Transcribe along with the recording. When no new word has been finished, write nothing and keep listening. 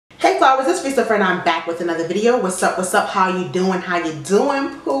flowers, it's Reese LaFleur and I'm back with another video. What's up, how you doing,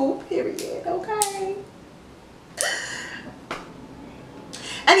 poo, period, okay?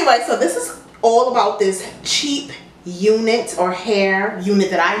 Anyway, so this is all about this cheap unit or hair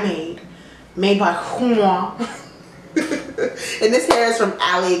unit that I made by Juan. And this hair is from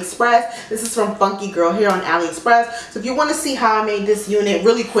AliExpress. This is from Funky Girl here on AliExpress. So if you want to see how I made this unit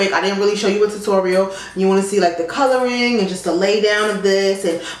really quick, I didn't really show you a tutorial. You want to see like the coloring and just the lay down of this,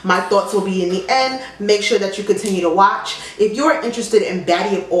 and my thoughts will be in the end. Make sure that you continue to watch. If you're interested in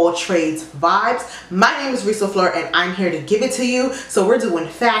baddie of all trades vibes, my name is Reese LaFleur and I'm here to give it to you. So we're doing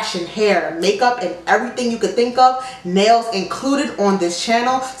fashion, hair, makeup, and everything you could think of, nails included on this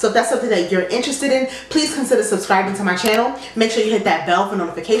channel. So if that's something that you're interested in, please consider subscribing to my channel. Make sure you hit that bell for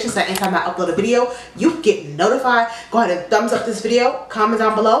notifications so that anytime I upload a video, you get notified. Go ahead and thumbs up this video, comment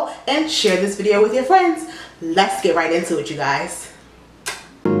down below, and share this video with your friends. Let's get right into it, you guys.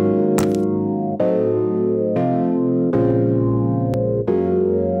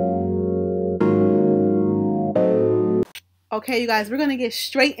 Okay, you guys, we're going to get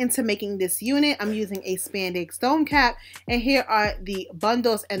straight into making this unit. I'm using a Spandex Dome Cap, and here are the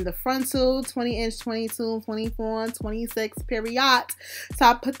bundles and the frontal, 20-inch, 22, 24, 26, period. So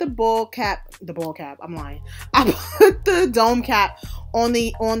I put the I put the dome cap on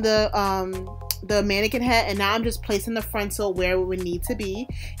the mannequin head, and now I'm just placing the frontal where it would need to be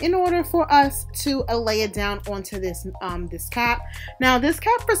in order for us to lay it down onto this this cap. Now this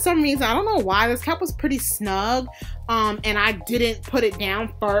cap, for some reason, I don't know why, this cap was pretty snug, and I didn't put it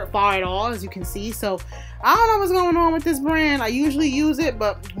down far at all, as you can see. So I don't know what's going on with this brand. I usually use it,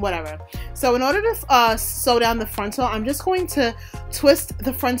 but whatever. So in order to sew down the frontal, I'm just going to twist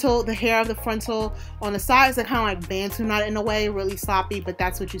the frontal, the hair of the frontal on the sides, that kind of like bantu knot in a way, really sloppy, but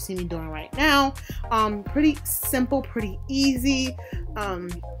that's what you see me doing right now. Pretty simple, pretty easy. I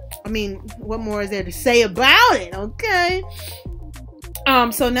mean, what more is there to say about it? Okay.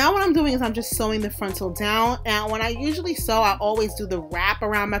 So now what I'm doing is I'm just sewing the frontal down. Now when I usually sew, I always do the wrap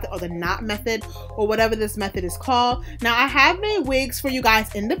around method or the knot method or whatever this method is called. Now I have made wigs for you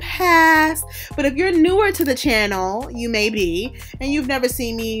guys in the past, but if you're newer to the channel, you may be, and you've never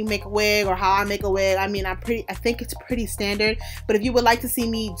seen me make a wig or how I make a wig, I mean, I think it's pretty standard. But if you would like to see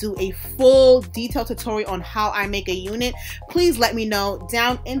me do a full detailed tutorial on how I make a unit, please let me know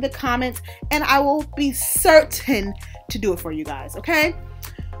down in the comments and I will be certain to do it for you guys, okay?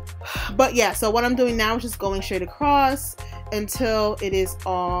 But yeah, so what I'm doing now is just going straight across until it is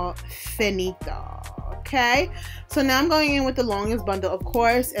all finito, okay? So now I'm going in with the longest bundle, of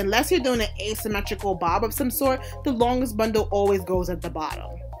course. Unless you're doing an asymmetrical bob of some sort, the longest bundle always goes at the bottom.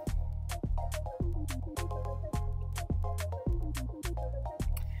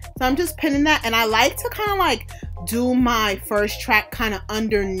 So I'm just pinning that, and I like to kind of like do my first track kind of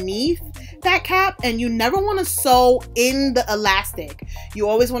underneath that cap, and you never want to sew in the elastic. You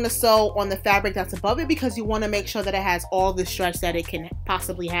always want to sew on the fabric that's above it, because you want to make sure that it has all the stretch that it can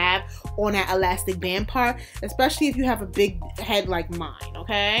possibly have on that elastic band part, especially if you have a big head like mine,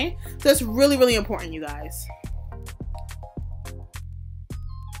 okay? So that's really, really important, you guys.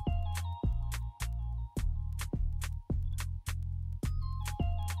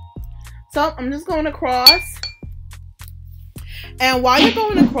 So I'm just going across, and while you're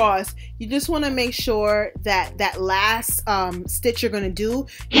going across, you just want to make sure that that last stitch you're going to do,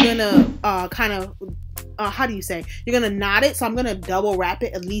 you're going to kind of, how do you say? You're going to knot it. So I'm going to double wrap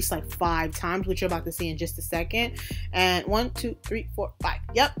it at least like 5 times, which you're about to see in just a second. And 1, 2, 3, 4, 5.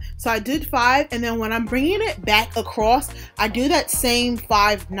 Yep. So I did 5. And then when I'm bringing it back across, I do that same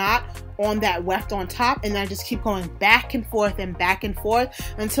 5 knot on that weft on top, and then I just keep going back and forth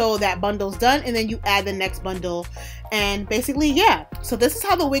until that bundle's done, and then you add the next bundle. And basically, yeah, so this is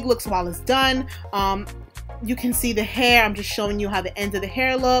how the wig looks while it's done. You can see the hair. I'm just showing you how the ends of the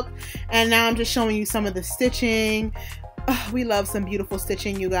hair look, and now I'm just showing you some of the stitching. We love some beautiful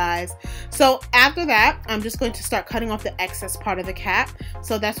stitching, you guys. So after that, I'm just going to start cutting off the excess part of the cap.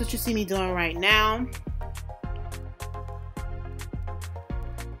 So that's what you see me doing right now.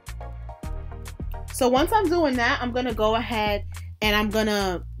 So once I'm doing that, I'm going to go ahead and I'm going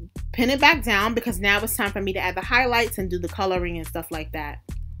to pin it back down, because now it's time for me to add the highlights and do the coloring and stuff like that.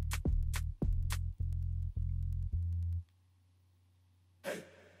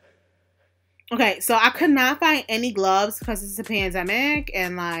 Okay, so I could not find any gloves because it's a pandemic,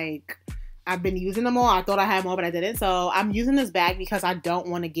 and like, I've been using them all. I thought I had more, but I didn't. So I'm using this bag because I don't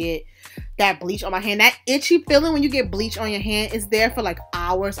want to get that bleach on my hand. That itchy feeling when you get bleach on your hand is there for like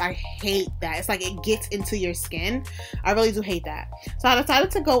hours. I hate that. It's like it gets into your skin. I really do hate that. So I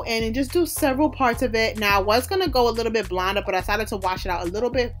decided to go in and just do several parts of it. Now I was going to go a little bit blonder, but I decided to wash it out a little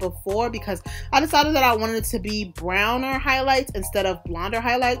bit before because I decided that I wanted it to be browner highlights instead of blonder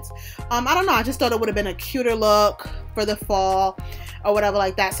highlights. I don't know. I just thought it would have been a cuter look for the fall or whatever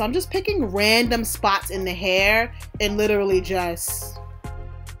like that. So I'm just picking random spots in the hair and literally just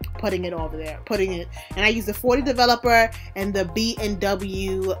putting it over there, and I use the 40 developer and the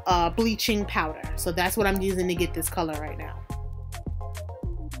B&W bleaching powder. So that's what I'm using to get this color right now.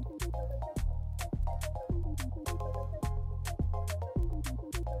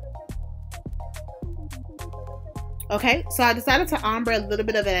 Okay, so I decided to ombre a little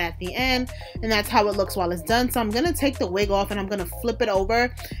bit of it at the end, and that's how it looks while it's done. So I'm gonna take the wig off and I'm gonna flip it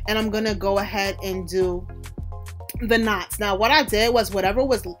over, and I'm gonna go ahead and do the knots. Now what I did was whatever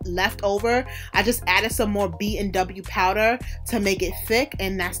was left over, I just added some more B&W powder to make it thick,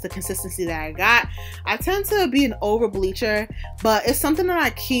 and that's the consistency that I got. I tend to be an over bleacher, but it's something that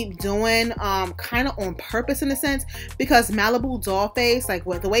I keep doing kind of on purpose in a sense, because Malibu Dollface, like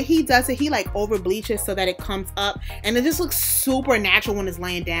the way he does it, he like over bleaches so that it comes up and it just looks super natural when it's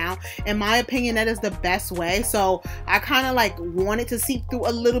laying down. In my opinion, that is the best way. So I kind of like want it to seep through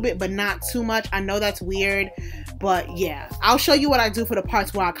a little bit, but not too much. I know that's weird, but yeah, I'll show you what I do for the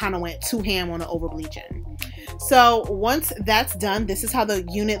parts where I kind of went too ham on the over bleaching. So once that's done, this is how the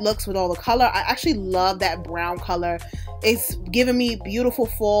unit looks with all the color. I actually love that brown color. It's giving me beautiful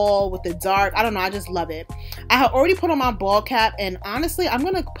fall with the dark. I don't know, I just love it. I have already put on my ball cap, and honestly, I'm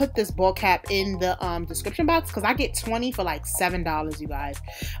gonna put this ball cap in the description box because I get 20 for like $7, you guys.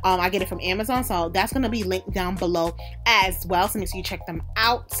 I get it from Amazon, so that's gonna be linked down below as well. So make sure you check them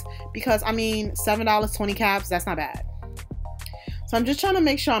out because I mean, $7, 20 caps, that's not bad. So I'm just trying to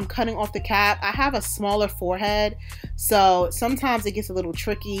make sure I'm cutting off the cap. I have a smaller forehead, so sometimes it gets a little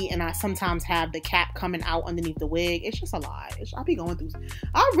tricky, and I sometimes have the cap coming out underneath the wig. It's just a lot. I'll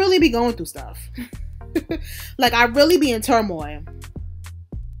really be going through stuff. Like, I really be in turmoil.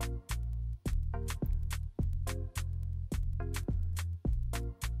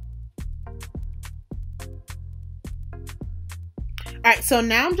 Alright, so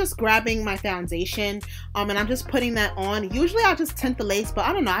now I'm just grabbing my foundation and I'm just putting that on. Usually I just tint the lace, but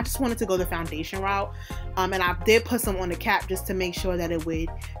I don't know, I just wanted to go the foundation route. And I did put some on the cap just to make sure that it would,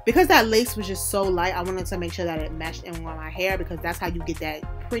 because that lace was just so light, I wanted to make sure that it meshed in with my hair, because that's how you get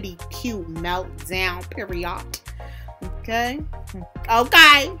that pretty cute melt down period. Okay?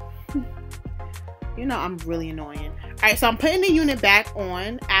 Okay! You know I'm really annoying. Alright, so I'm putting the unit back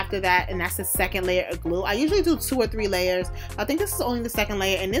on after that, and that's the second layer of glue. I usually do 2 or 3 layers. I think this is only the second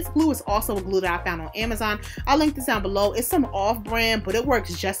layer, and this glue is also a glue that I found on Amazon. I'll link this down below. It's some off-brand, but it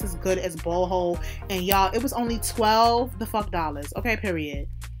works just as good as Ball Hole. And y'all, it was only $12 okay, period.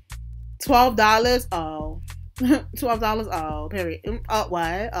 $12? Oh. $12? Oh, period. Oh,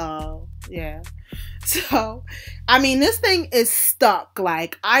 what? Oh, yeah. So, I mean, this thing is stuck.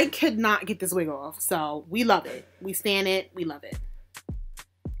 Like, I could not get this wig off. So, we love it. We stand it. We love it.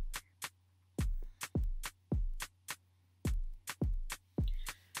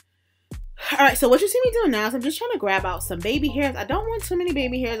 Alright, so what you see me doing now is I'm just trying to grab out some baby hairs. I don't want too many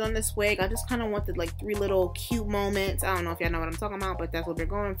baby hairs on this wig. I just kind of wanted like 3 little cute moments. I don't know if y'all know what I'm talking about, but that's what they're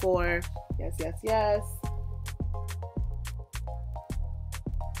going for. Yes, yes, yes.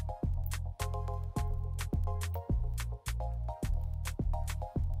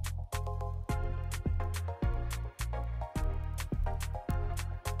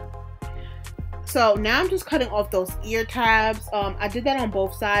 So now I'm just cutting off those ear tabs. I did that on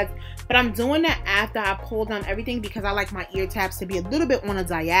both sides, but I'm doing that after I pull down everything because I like my ear tabs to be a little bit on a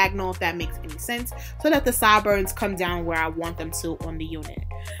diagonal, if that makes any sense, so that the sideburns come down where I want them to on the unit.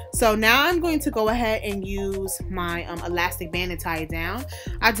 So now I'm going to go ahead and use my elastic band and tie it down.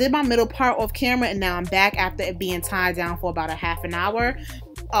 I did my middle part off camera, and now I'm back after it being tied down for about a half an hour.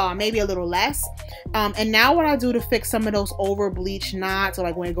 Maybe a little less. And now what I do to fix some of those over bleach knots, or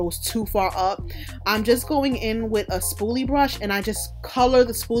like when it goes too far up, I'm just going in with a spoolie brush, and I just color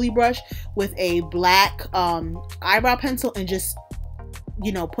the spoolie brush with a black eyebrow pencil and just,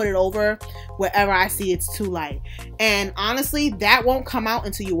 you know, put it over wherever I see it's too light. And honestly, that won't come out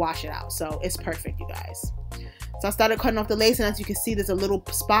until you wash it out. So it's perfect, you guys. So I started cutting off the lace, and as you can see, there's a little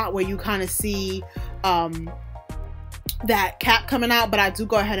spot where you kind of see that cap coming out, but I do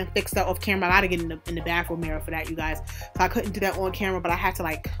go ahead and fix that off camera. I gotta get in the bathroom mirror for that, you guys. So I couldn't do that on camera, but I had to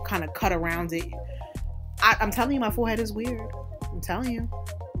like kind of cut around it. I'm telling you, my forehead is weird. I'm telling you.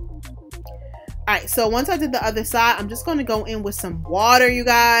 Alright, so once I did the other side, I'm just going to go in with some water, you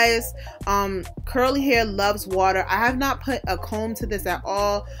guys. Curly hair loves water. I have not put a comb to this at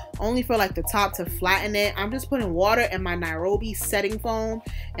all, only for like the top to flatten it. I'm just putting water in my Nairobi setting foam,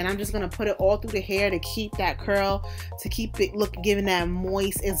 and I'm just going to put it all through the hair to keep that curl, to keep it giving that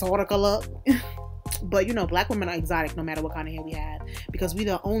moist, exotic look. But you know, black women are exotic no matter what kind of hair we have, because we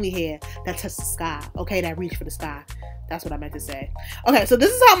the only hair that touches the sky, okay, that reach for the sky. That's what I meant to say. Okay, so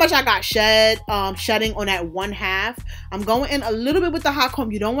this is how much I got shedding on that 1/2. I'm going in a little bit with the hot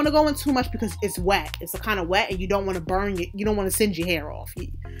comb. You don't want to go in too much because it's wet. It's kind of wet, and you don't want to burn it. You don't want to singe your hair off.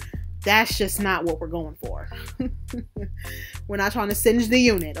 That's just not what we're going for. We're not trying to singe the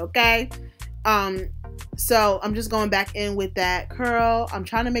unit, okay? So I'm just going back in with that curl. I'm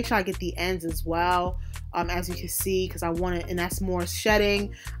trying to make sure I get the ends as well, as you can see, because I want it, and that's more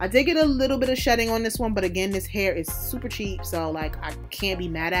shedding. I did get a little bit of shedding on this one, but again, this hair is super cheap, so like I can't be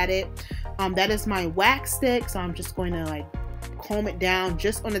mad at it. That is my wax stick, so I'm just going to like comb it down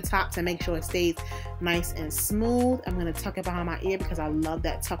just on the top to make sure it stays nice and smooth. I'm going to tuck it behind my ear because I love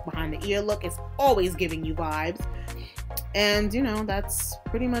that tuck behind the ear look. It's always giving you vibes. And you know, that's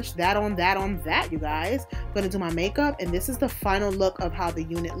pretty much that on that, you guys. I'm gonna do my makeup, and this is the final look of how the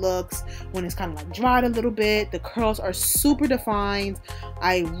unit looks when it's kind of like dried a little bit. The curls are super defined.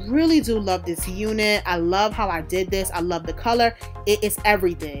 I really do love this unit. I love how I did this. I love the color. It is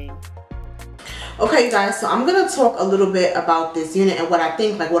everything. Okay, you guys, so I'm gonna talk a little bit about this unit and what I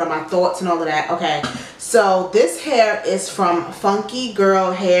think, like what are my thoughts and all of that. Okay, so this hair is from Funky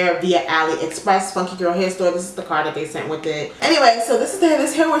Girl Hair via AliExpress. Funky Girl Hair Store. This is the card that they sent with it. Anyway, so this is the hair.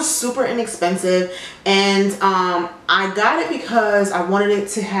 This hair was super inexpensive, and I got it because I wanted it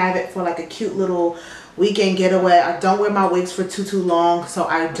to have it for like a cute little weekend getaway. I don't wear my wigs for too long, so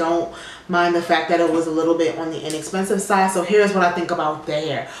I don't mind the fact that it was a little bit on the inexpensive side. So here's what I think about the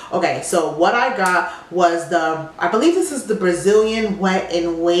hair. Okay, so what I got was I believe this is the Brazilian Wet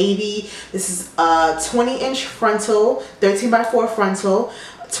and Wavy. This is a 20-inch frontal, 13x4 frontal,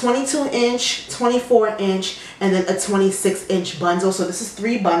 22-inch, 24-inch, and then a 26-inch bundle. So this is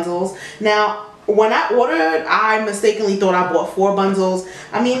 3 bundles. Now, when I ordered, I mistakenly thought I bought 4 bundles.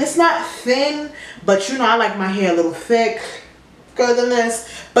 I mean, it's not thin, but you know, I like my hair a little thicker than this,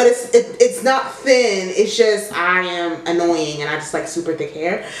 but it's not thin. It's just I am annoying and I just like super thick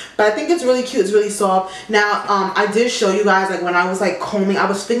hair. But I think it's really cute. It's really soft. Now I did show you guys, like when I was like combing, I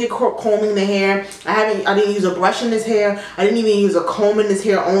was finger combing the hair. I didn't use a brush in this hair. I didn't even use a comb in this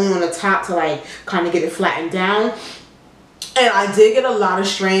hair, only on the top to like kind of get it flattened down. And I did get a lot of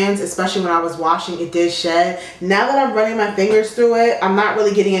strands, especially when I was washing. It did shed. Now that I'm running my fingers through it, I'm not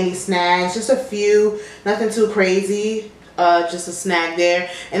really getting any snags. Just a few, nothing too crazy. Just a snag there.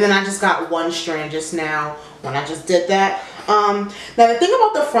 And then I just got 1 strand just now when I just did that. Now the thing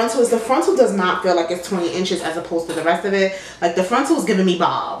about the frontal is the frontal does not feel like it's 20 inches as opposed to the rest of it. Like the frontal is giving me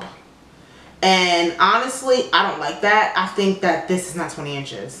bob. And honestly, I don't like that. I think that this is not 20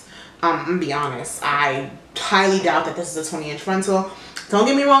 inches. I'm gonna be honest. I highly doubt that this is a 20-inch frontal. Don't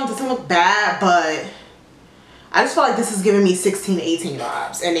get me wrong, it doesn't look bad, but I just feel like this is giving me 16, 18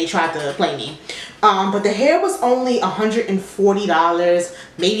 vibes, and they tried to play me. But the hair was only $140,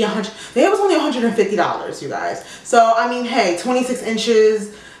 maybe $100. The hair was only $150, you guys. So I mean, hey, 26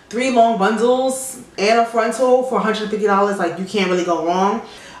 inches, 3 long bundles, and a frontal for $150. Like, you can't really go wrong.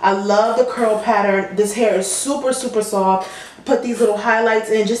 I love the curl pattern. This hair is super soft. Put these little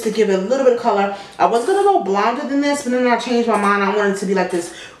highlights in just to give it a little bit of color. I was gonna go blonder than this, but then I changed my mind. I wanted it to be like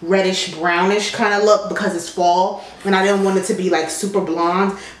this reddish brownish kind of look because it's fall, and I didn't want it to be like super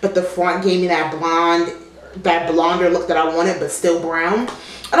blonde, but the front gave me that blonder look that I wanted, but still brown.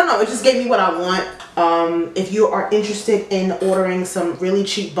 I don't know, it just gave me what I want. If you are interested in ordering some really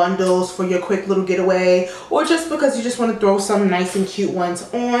cheap bundles for your quick little getaway, or just because you just want to throw some nice and cute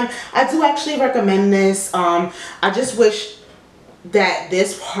ones on, I do actually recommend this. I just wish that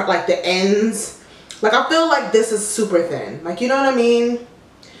this part, like the ends, like I feel like this is super thin, like, you know what I mean?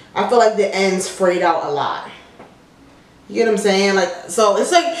 I feel like the ends frayed out a lot. You get what I'm saying? Like, so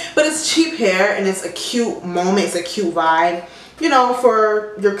it's like, but it's cheap hair and it's a cute moment, it's a cute vibe, you know,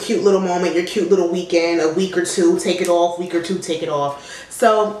 for your cute little moment, your cute little weekend, a week or two, take it off, week or two, take it off.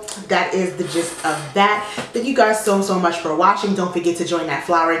 So that is the gist of that. Thank you guys so much for watching. Don't forget to join that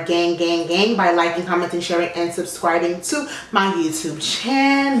flower gang by liking, commenting, sharing, and subscribing to my YouTube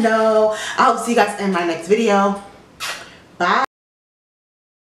channel. I hope to see you guys in my next video. Bye.